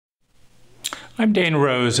I'm Dane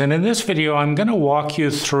Rose, and in this video I'm going to walk you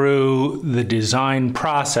through the design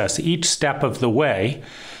process, each step of the way,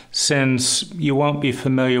 since you won't be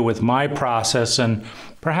familiar with my process and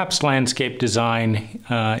perhaps landscape design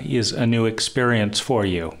is a new experience for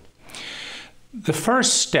you. The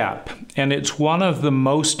first step, and it's one of the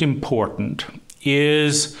most important,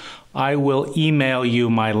 is I will email you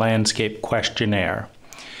my landscape questionnaire.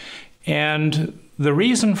 And the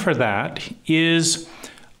reason for that is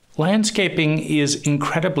landscaping is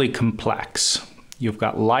incredibly complex. You've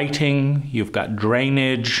got lighting, you've got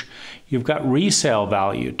drainage, you've got resale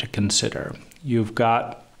value to consider. You've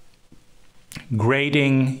got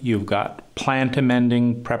grading, you've got plant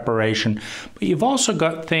amending, preparation, but you've also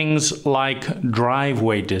got things like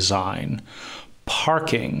driveway design,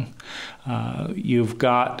 parking, you've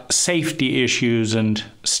got safety issues and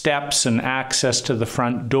steps and access to the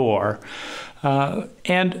front door,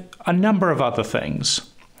 and a number of other things.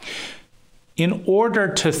 In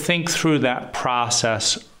order to think through that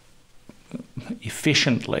process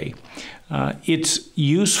efficiently, it's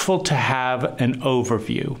useful to have an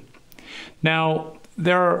overview. Now,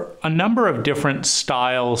 there are a number of different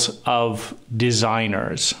styles of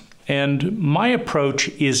designers, and my approach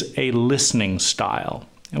is a listening style.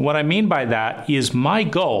 And what I mean by that is my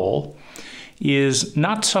goal is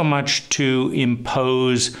not so much to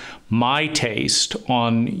impose my taste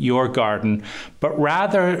on your garden, but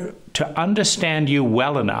rather to understand you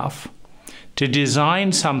well enough to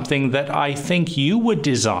design something that I think you would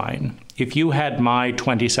design if you had my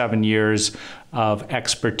 27 years of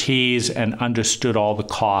expertise and understood all the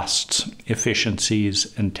costs,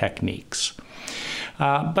 efficiencies, and techniques.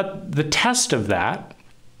 But the test of that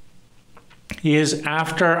is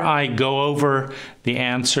after I go over the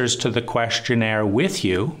answers to the questionnaire with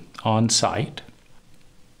you on site,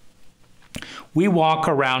 we walk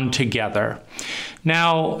around together.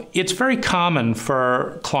 Now, it's very common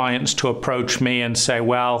for clients to approach me and say,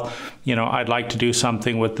 well, you know, I'd like to do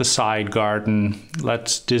something with the side garden.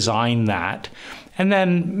 Let's design that. And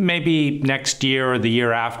then maybe next year or the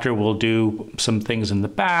year after, we'll do some things in the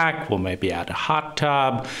back. We'll maybe add a hot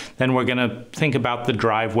tub. Then we're going to think about the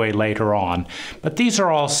driveway later on. But these are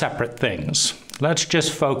all separate things. Let's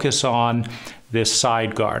just focus on this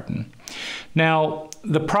side garden. Now,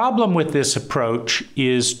 the problem with this approach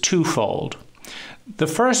is twofold. The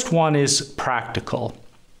first one is practical.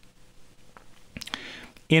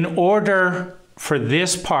 In order for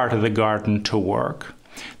this part of the garden to work,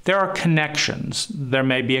 there are connections. There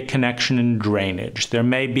may be a connection in drainage. There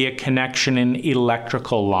may be a connection in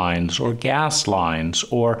electrical lines or gas lines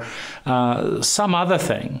or some other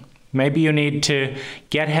thing. Maybe you need to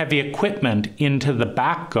get heavy equipment into the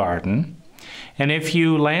back garden. And if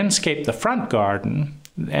you landscape the front garden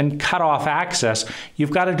and cut off access,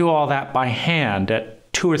 you've got to do all that by hand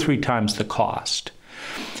at 2 or 3 times the cost.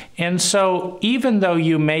 And so even though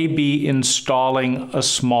you may be installing a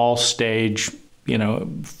small stage, you know,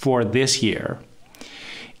 for this year,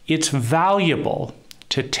 it's valuable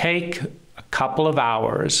to take a couple of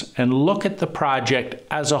hours and look at the project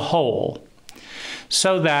as a whole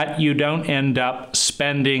so that you don't end up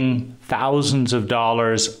spending thousands of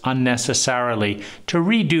dollars unnecessarily to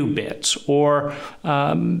redo bits or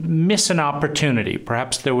miss an opportunity.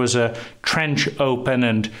 Perhaps there was a trench open,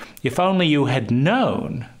 and if only you had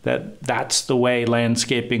known that that's the way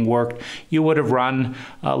landscaping worked, you would have run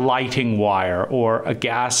a lighting wire or a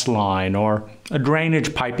gas line or a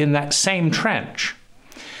drainage pipe in that same trench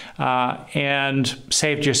and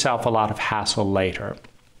saved yourself a lot of hassle later.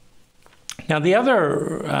 Now, the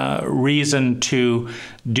other reason to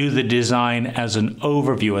do the design as an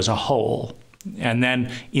overview as a whole and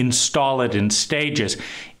then install it in stages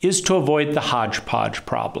is to avoid the hodgepodge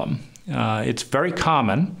problem. It's very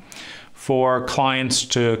common for clients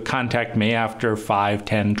to contact me after 5,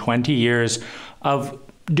 10, 20 years of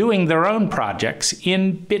doing their own projects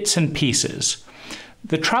in bits and pieces.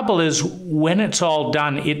 The trouble is, when it's all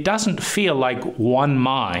done, it doesn't feel like one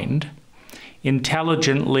mind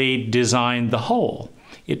intelligently designed the whole.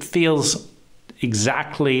 It feels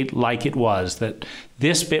exactly like it was, that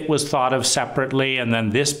this bit was thought of separately, and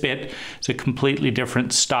then this bit is a completely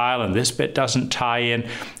different style, and this bit doesn't tie in.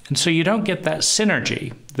 And so you don't get that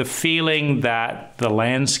synergy, the feeling that the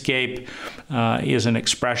landscape is an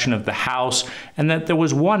expression of the house, and that there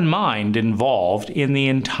was one mind involved in the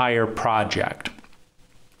entire project.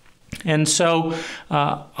 And so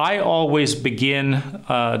I always begin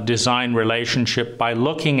a design relationship by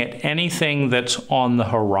looking at anything that's on the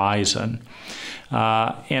horizon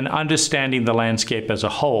and understanding the landscape as a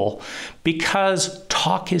whole, because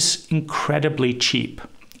talk is incredibly cheap.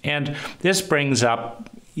 And this brings up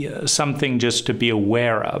something just to be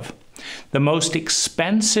aware of. The most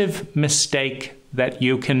expensive mistake that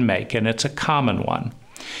you can make, and it's a common one,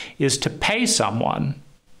 is to pay someone,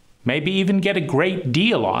 maybe even get a great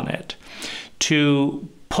deal on it, to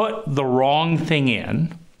put the wrong thing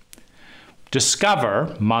in,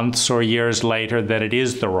 discover months or years later that it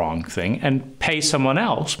is the wrong thing, and pay someone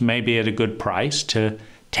else, maybe at a good price, to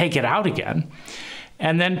take it out again,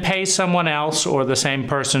 and then pay someone else or the same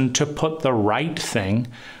person to put the right thing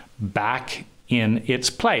back in its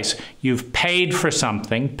place. You've paid for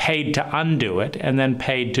something, paid to undo it, and then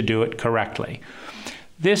paid to do it correctly.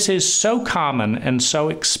 This is so common and so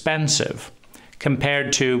expensive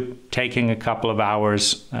compared to taking a couple of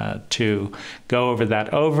hours to go over that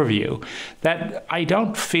overview, that I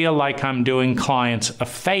don't feel like I'm doing clients a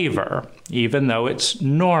favor, even though it's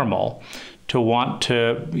normal to want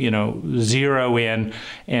to, zero in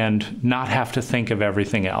and not have to think of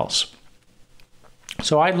everything else.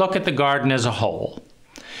 So I look at the garden as a whole.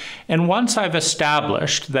 And once I've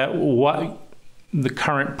established that what the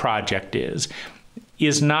current project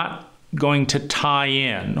is not going to tie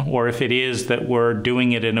in, or if it is, that we're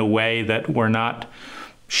doing it in a way that we're not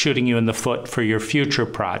shooting you in the foot for your future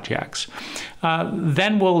projects,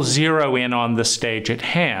 then we'll zero in on the stage at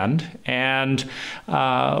hand, and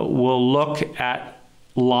we'll look at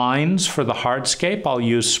lines for the hardscape. I'll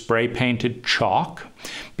use spray painted chalk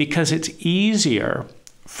because it's easier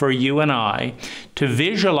for you and I to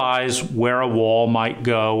visualize where a wall might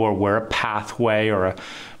go, or where a pathway or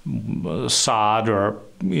a sod or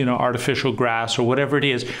artificial grass or whatever it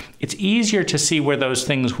is. It's easier to see where those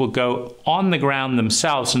things will go on the ground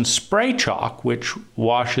themselves, and spray chalk, which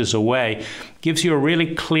washes away, gives you a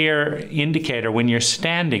really clear indicator when you're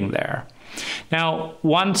standing there. Now,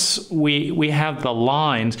 once we have the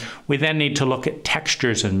lines, we then need to look at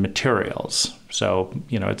textures and materials. So,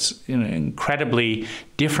 it's an incredibly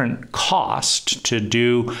different cost to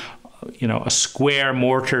do a square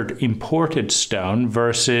mortared imported stone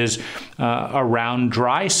versus a round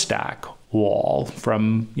dry stack wall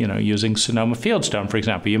from, using Sonoma fieldstone, for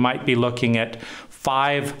example. You might be looking at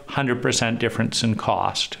 500% difference in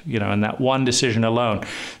cost, in that one decision alone.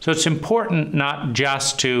 So it's important not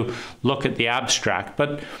just to look at the abstract,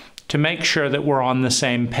 but to make sure that we're on the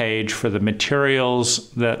same page for the materials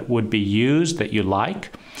that would be used that you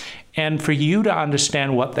like, and for you to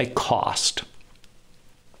understand what they cost.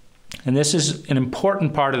 And this is an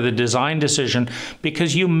important part of the design decision,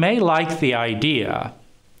 because you may like the idea.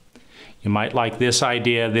 You might like this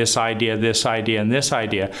idea, this idea, this idea, and this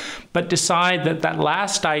idea, but decide that that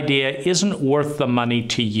last idea isn't worth the money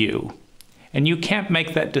to you. And you can't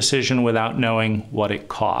make that decision without knowing what it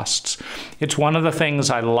costs. It's one of the things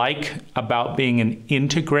I like about being an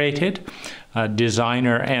integrated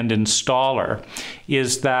designer and installer,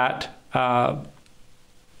 is that I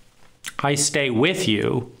stay with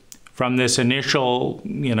you from this initial,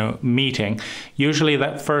 meeting. Usually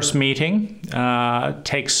that first meeting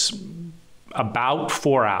takes about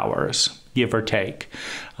 4 hours, give or take.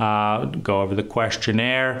 Go over the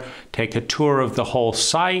questionnaire, take a tour of the whole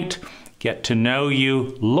site, get to know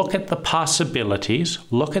you, look at the possibilities,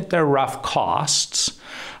 look at their rough costs,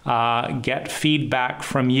 get feedback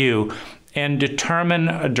from you, and determine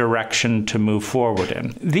a direction to move forward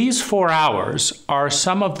in. These 4 hours are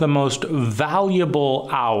some of the most valuable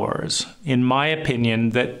hours, in my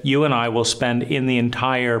opinion, that you and I will spend in the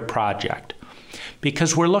entire project,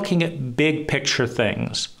 because we're looking at big picture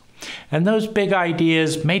things. And those big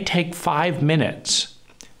ideas may take 5 minutes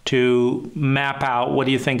to map out, what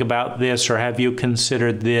do you think about this, or have you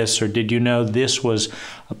considered this, or did you know this was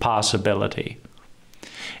a possibility?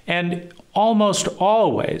 And almost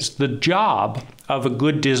always, the job of a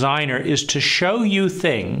good designer is to show you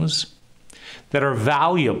things that are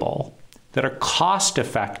valuable, that are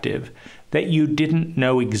cost-effective, that you didn't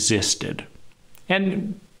know existed.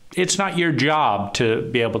 And it's not your job to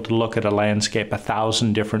be able to look at a landscape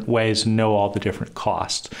 1,000 different ways and know all the different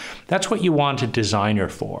costs. That's what you want a designer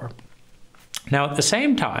for. Now, at the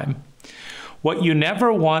same time, what you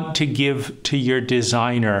never want to give to your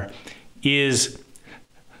designer is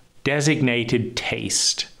designated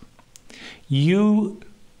taste. You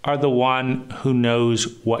are the one who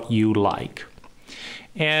knows what you like.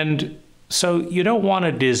 And so you don't want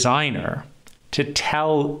a designer to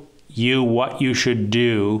tell you what you should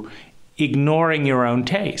do, ignoring your own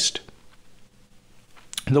taste.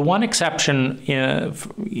 The one exception,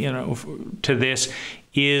 to this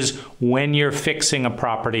is when you're fixing a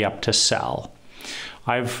property up to sell.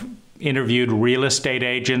 I've interviewed real estate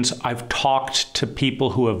agents. I've talked to people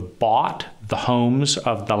who have bought the homes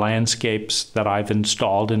of the landscapes that I've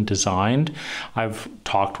installed and designed. I've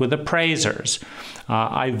talked with appraisers.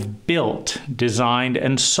 I've built, designed,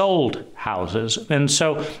 and sold houses. And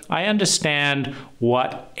so I understand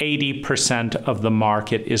what 80% of the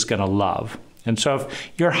market is going to love. And so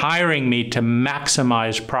if you're hiring me to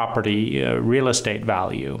maximize property real estate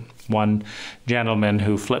value, one gentleman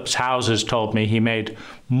who flips houses told me he made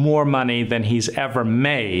more money than he's ever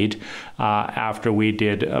made after we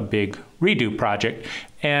did a big redo project.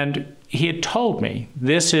 And he had told me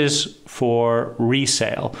this is for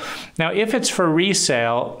resale. Now, if it's for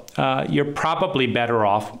resale, you're probably better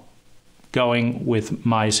off going with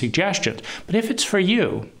my suggestions. But if it's for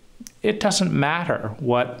you, it doesn't matter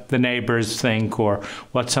what the neighbors think or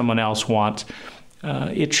what someone else wants.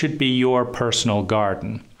 It should be your personal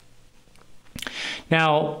garden.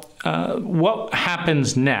 Now, what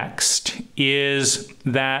happens next is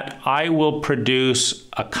that I will produce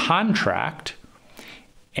a contract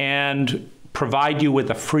and provide you with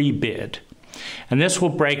a free bid. And this will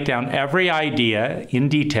break down every idea in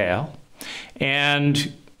detail,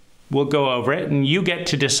 and we'll go over it, and you get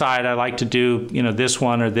to decide, I like to do, this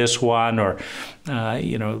one, or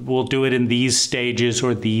we'll do it in these stages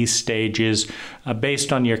or these stages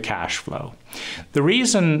based on your cash flow. The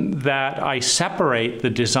reason that I separate the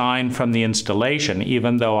design from the installation,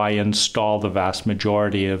 even though I install the vast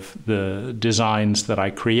majority of the designs that I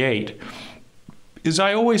create, is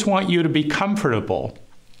I always want you to be comfortable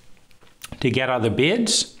to get other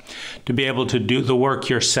bids, to be able to do the work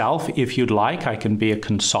yourself if you'd like. I can be a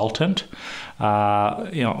consultant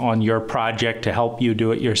on your project to help you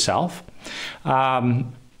do it yourself.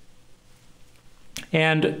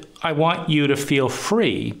 And I want you to feel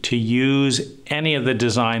free to use any of the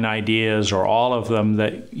design ideas or all of them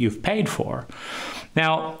that you've paid for.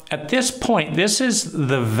 Now, at this point, this is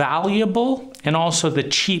the valuable and also the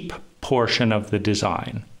cheap portion of the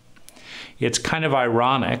design. It's kind of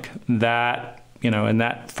ironic that, in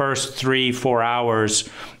that first 3-4 hours,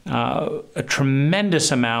 a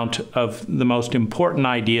tremendous amount of the most important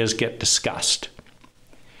ideas get discussed.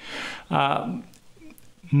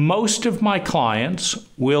 Most of my clients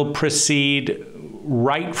will proceed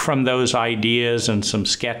right from those ideas and some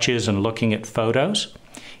sketches and looking at photos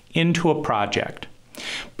into a project.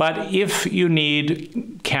 But if you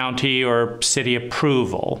need county or city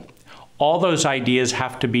approval, all those ideas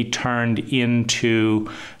have to be turned into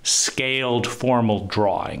scaled formal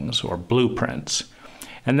drawings or blueprints.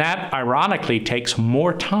 And that, ironically, takes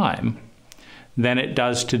more time than it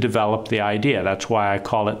does to develop the idea. That's why I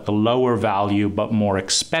call it the lower value but more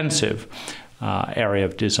expensive area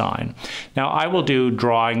of design. Now, I will do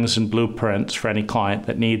drawings and blueprints for any client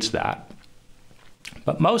that needs that.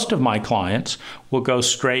 But most of my clients will go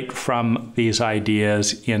straight from these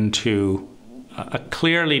ideas into a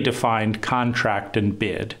clearly defined contract and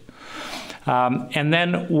bid. And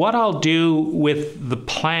then what I'll do with the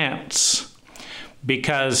plants,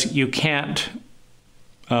 because you can't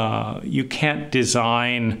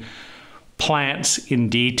design plants in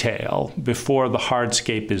detail before the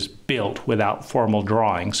hardscape is built without formal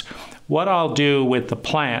drawings. What I'll do with the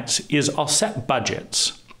plants is I'll set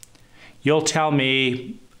budgets. You'll tell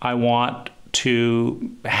me I want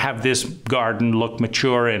to have this garden look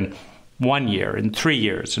mature in 1 year, in 3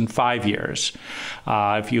 years, in 5 years.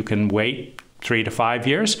 If you can wait 3 to 5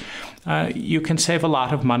 years, you can save a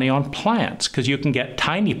lot of money on plants because you can get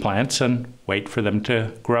tiny plants and wait for them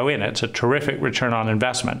to grow in. It's a terrific return on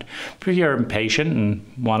investment. If you're impatient and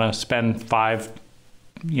want to spend 5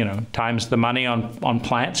 times the money on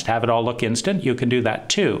plants to have it all look instant, you can do that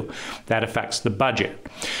too. That affects the budget.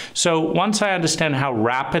 So once I understand how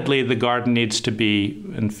rapidly the garden needs to be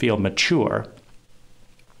and feel mature,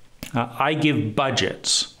 I give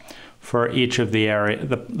budgets for each of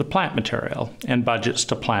the plant material and budgets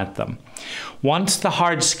to plant them. Once the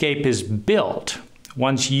hardscape is built,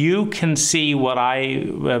 once you can see what I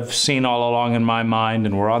have seen all along in my mind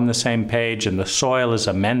and we're on the same page and the soil is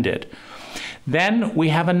amended, then we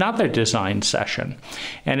have another design session.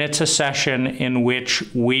 And it's a session in which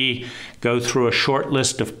we go through a short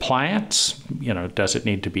list of plants. Does it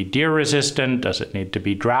need to be deer resistant? Does it need to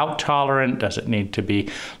be drought tolerant? Does it need to be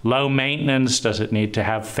low maintenance? Does it need to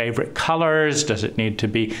have favorite colors? Does it need to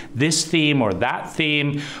be this theme or that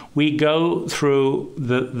theme? We go through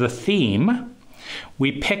the theme.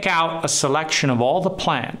 We pick out a selection of all the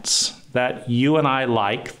plants that you and I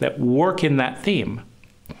like that work in that theme.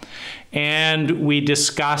 And we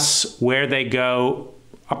discuss where they go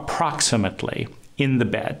approximately in the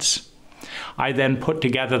beds. I then put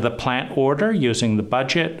together the plant order using the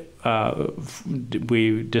budget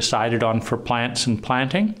we decided on for plants and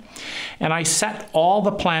planting. And I set all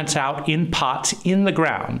the plants out in pots in the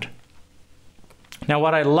ground. Now,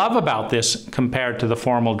 what I love about this compared to the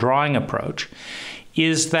formal drawing approach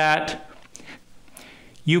is that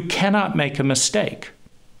you cannot make a mistake.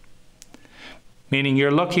 Meaning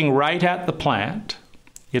you're looking right at the plant,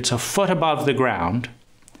 it's a foot above the ground,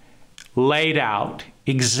 laid out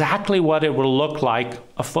exactly what it will look like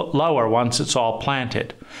a foot lower once it's all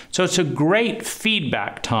planted. So it's a great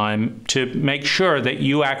feedback time to make sure that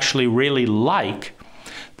you actually really like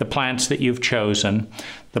the plants that you've chosen,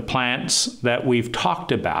 the plants that we've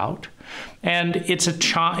talked about, and it's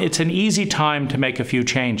an easy time to make a few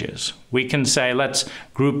changes. We can say, let's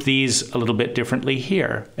group these a little bit differently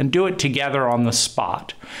here and do it together on the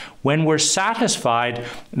spot. When we're satisfied,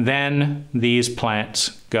 then these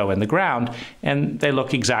plants go in the ground and they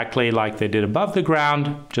look exactly like they did above the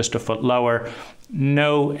ground, just a foot lower,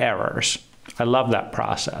 no errors. I love that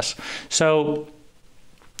process. So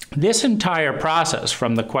this entire process,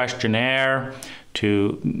 from the questionnaire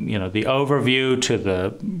to the overview to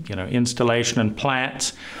the installation and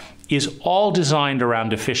plants, is all designed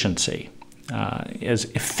around efficiency, as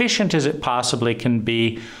efficient as it possibly can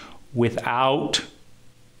be without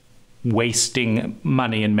wasting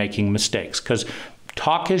money and making mistakes. Because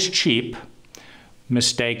talk is cheap,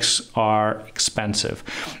 mistakes are expensive.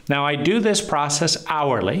 Now, I do this process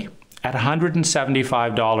hourly at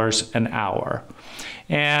 $175 an hour.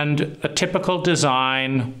 And a typical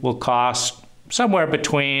design will cost somewhere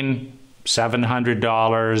between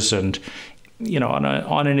 $700 and,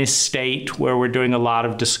 on an estate where we're doing a lot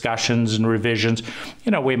of discussions and revisions,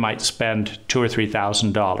 we might spend $2,000 or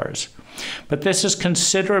 $3,000. But this is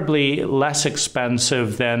considerably less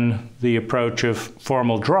expensive than the approach of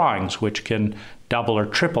formal drawings, which can double or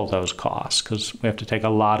triple those costs because we have to take a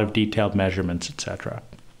lot of detailed measurements, etc.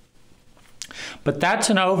 But that's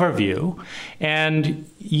an overview, and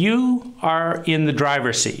you are in the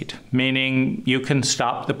driver's seat, meaning you can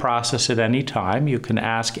stop the process at any time, you can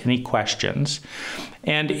ask any questions.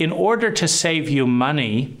 And in order to save you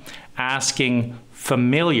money asking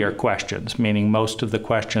familiar questions, meaning most of the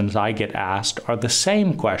questions I get asked are the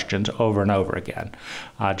same questions over and over again,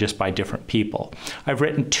 just by different people. I've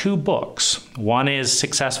written 2 books. One is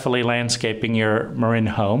Successfully Landscaping Your Marin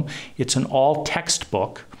Home. It's an all-text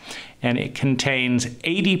book, and it contains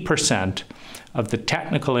 80% of the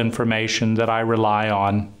technical information that I rely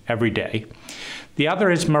on every day. The other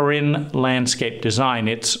is Marin Landscape Design.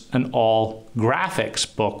 It's an all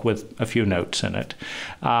graphics book with a few notes in it.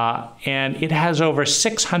 And it has over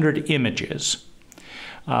 600 images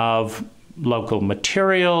of local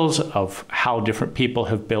materials, of how different people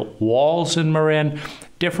have built walls in Marin,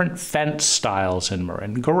 different fence styles in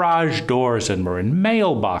Marin, garage doors in Marin,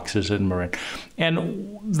 mailboxes in Marin.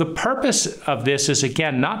 And the purpose of this is,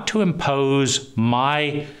 again, not to impose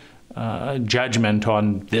my judgment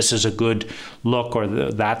on this is a good look or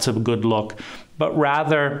that's a good look, but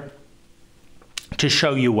rather to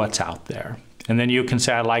show you what's out there. And then you can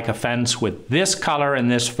say, I like a fence with this color in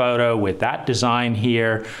this photo, with that design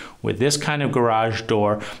here, with this kind of garage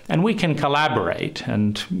door, and we can collaborate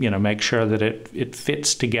and make sure that it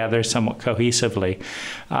fits together somewhat cohesively.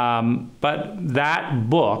 But that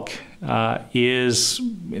book is,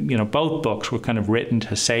 both books were kind of written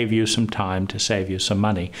to save you some time, to save you some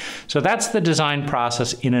money. So that's the design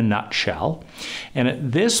process in a nutshell. And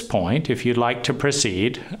at this point, if you'd like to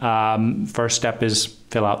proceed, first step is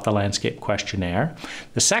fill out the landscape questionnaire.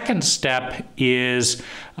 The second step is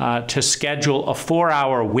to schedule a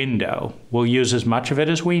 4-hour window. We'll use as much of it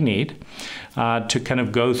as we need to kind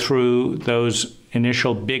of go through those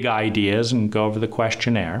initial big ideas and go over the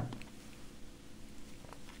questionnaire.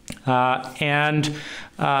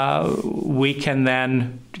 We can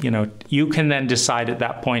then, you can then decide at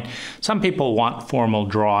that point. Some people want formal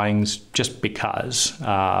drawings just because,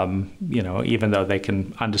 even though they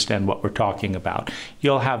can understand what we're talking about.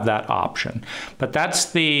 You'll have that option. But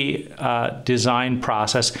that's the design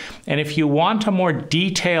process. And if you want a more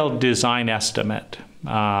detailed design estimate,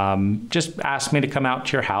 just ask me to come out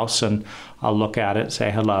to your house and I'll look at it,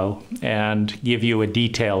 say hello, and give you a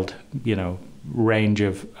detailed, range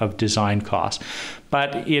of design costs.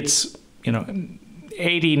 But it's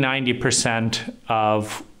 80–90%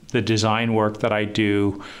 of the design work that I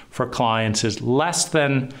do for clients is less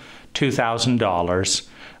than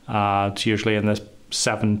 $2,000. It's usually in the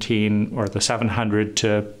 $700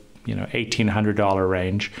 to $1,800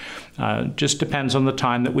 range. Just depends on the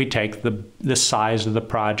time that we take, the size of the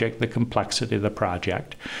project, the complexity of the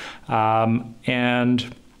project,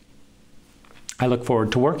 and I look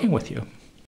forward to working with you.